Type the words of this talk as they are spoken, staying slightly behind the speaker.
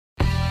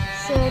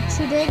So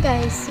today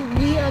guys,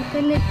 we are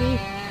going to be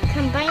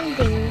combining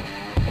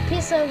a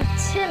piece of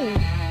tin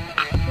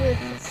with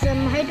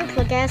some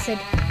hydrochloric acid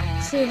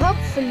to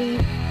hopefully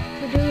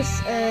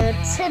produce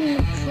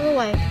tin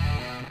chloride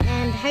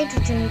and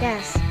hydrogen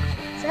gas.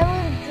 So I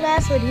have a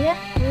glass right here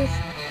with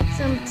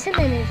some tin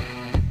in it.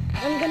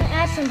 I'm going to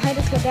add some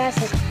hydrochloric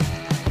acid.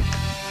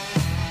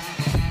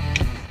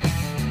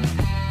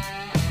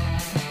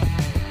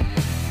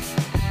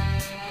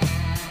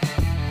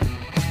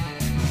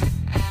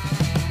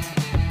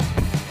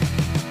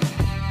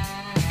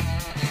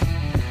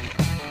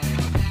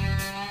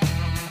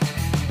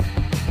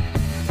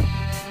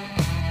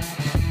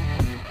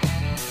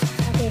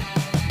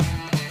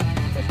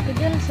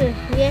 Begin to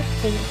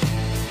reacting.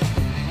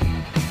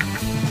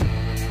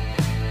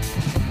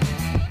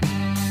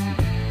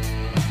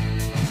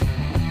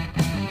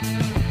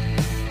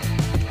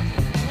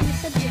 And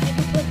set the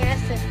hydrochloric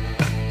acid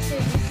to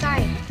the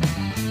side.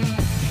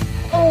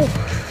 Oh,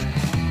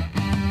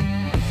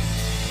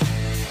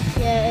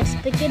 yeah, it's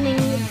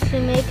beginning to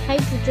make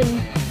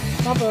hydrogen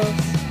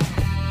bubbles.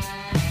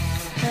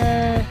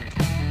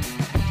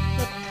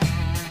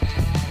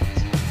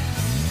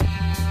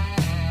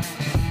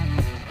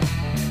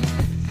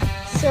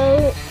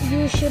 So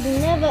you should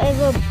never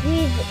ever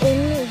breathe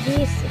in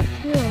these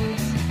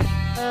fumes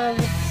of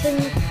tin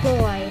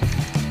chloride.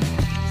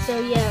 So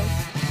yeah.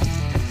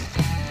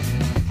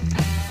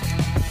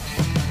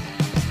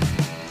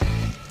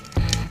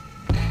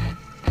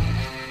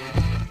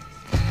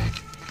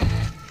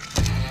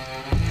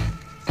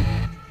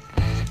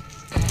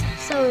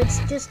 So it's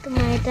just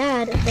my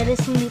dad that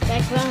is in the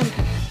background.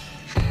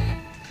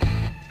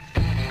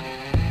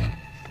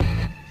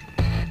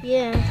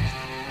 Yeah.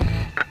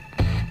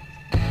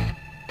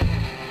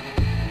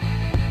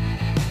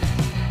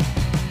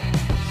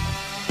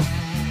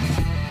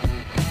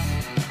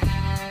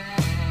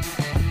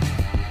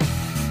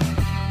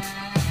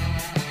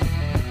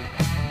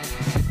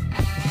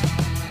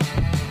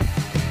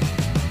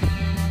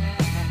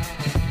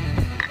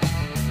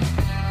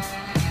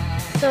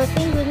 So I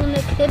think we're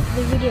gonna clip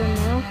the video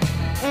now,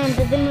 and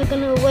then we're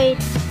gonna wait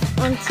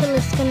until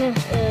it's gonna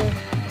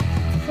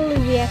fully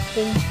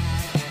reacting.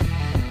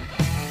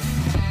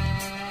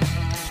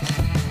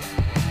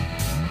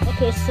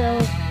 Okay,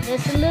 so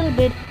there's a little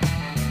bit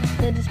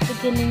that is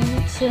beginning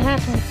to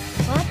happen.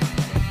 What?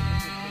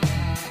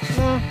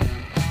 No.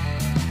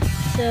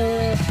 So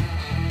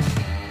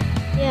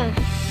yeah.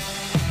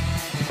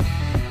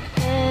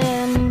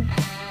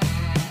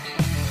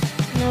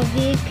 Now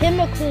the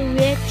chemical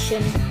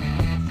reaction,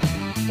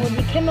 or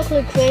the chemical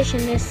equation,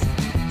 is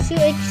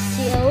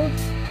 2HCl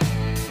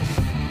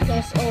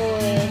plus or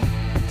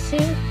 2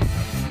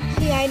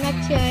 Ti, not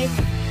Ti.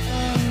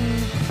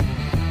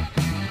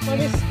 What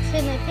is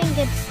tin? I think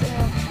it's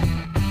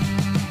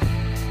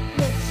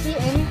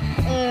Cn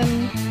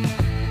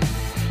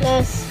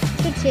plus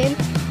 2tin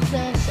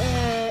plus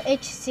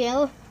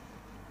HCl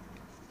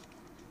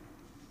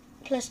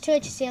plus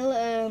 2HCl,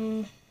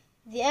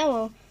 the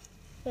arrow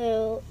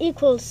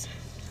equals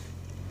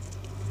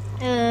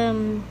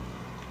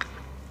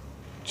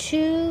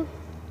 2,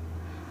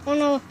 oh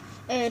no,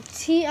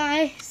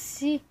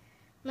 TIC,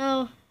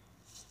 no,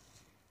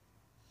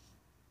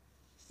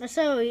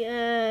 sorry,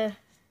 it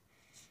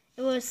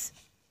was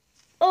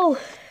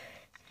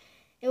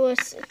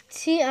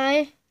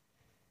Ti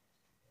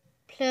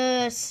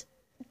plus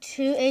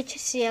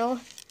 2HCl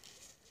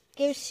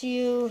gives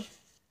you,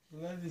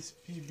 lead is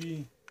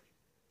Pb.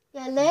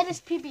 Yeah, lead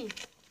is Pb.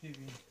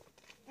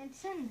 And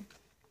tin.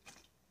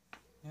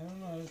 I don't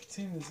know,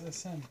 tin is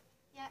Sn.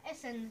 Yeah,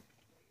 Sn.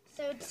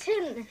 So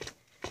tin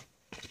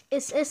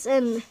is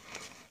Sn.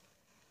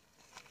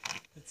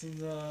 It's in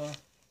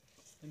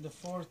the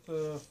fourth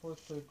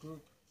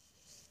group.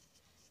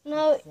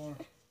 No,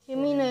 you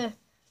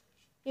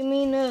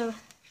mean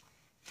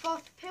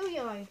fourth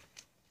period.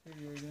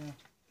 Period, yeah.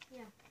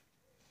 Yeah.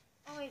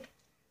 Oh wait.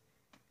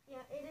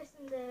 Yeah, it is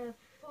in the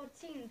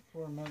 14th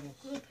 4 metals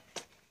group.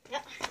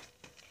 Yeah.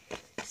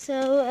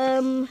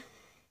 So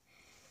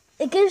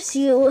it gives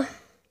you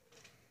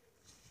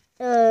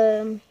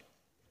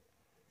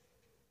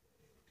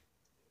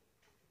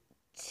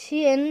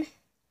tin.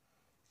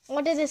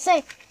 What did it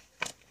say?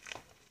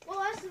 What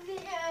was the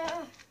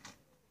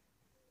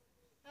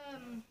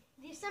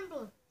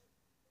symbol?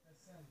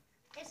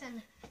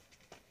 Sn.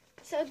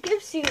 So it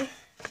gives you.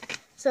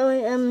 So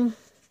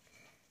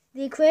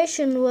the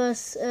equation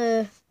was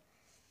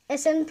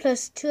Sn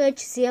plus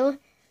 2HCl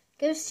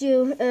gives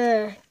you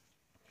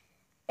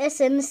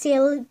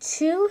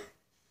SnCl2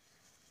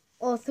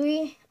 or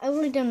 3. I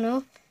really don't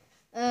know.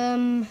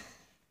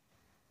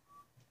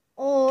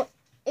 Or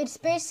it's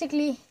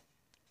basically,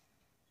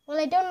 well,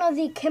 I don't know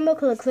the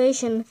chemical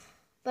equation,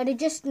 but I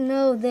just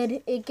know that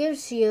it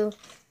gives you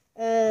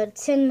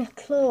tin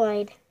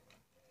chloride.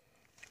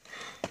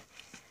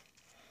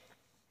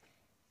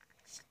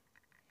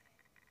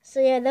 So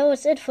yeah, that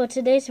was it for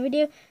today's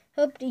video.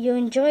 Hope you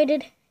enjoyed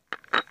it,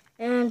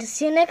 and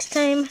see you next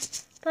time.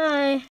 Bye.